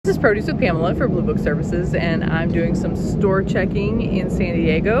This is Produce with Pamela for Blue Book Services, and I'm doing some store checking in San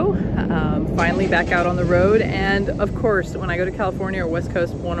Diego. Finally back out on the road, and of course when I go to California or West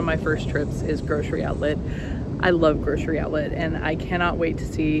Coast, one of my first trips is grocery outlet. I love grocery outlet, and I cannot wait to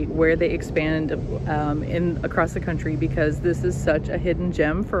see where they expand across the country, because this is such a hidden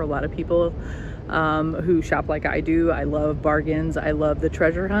gem for a lot of people who shop like I do. I love bargains, I love the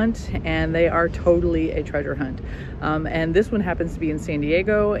treasure hunt, and they are totally a treasure hunt. And this one happens to be in San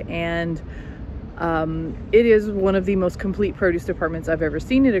Diego, and it is one of the most complete produce departments I've ever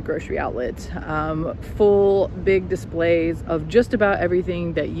seen at a grocery outlet. Full big displays of just about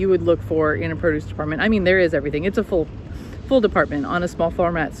everything that you would look for in a produce department. I mean, there is everything. It's a full department on a small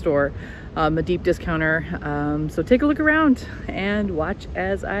format store, a deep discounter. So take a look around and watch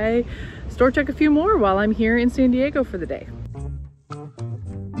as I store check a few more while I'm here in San Diego for the day.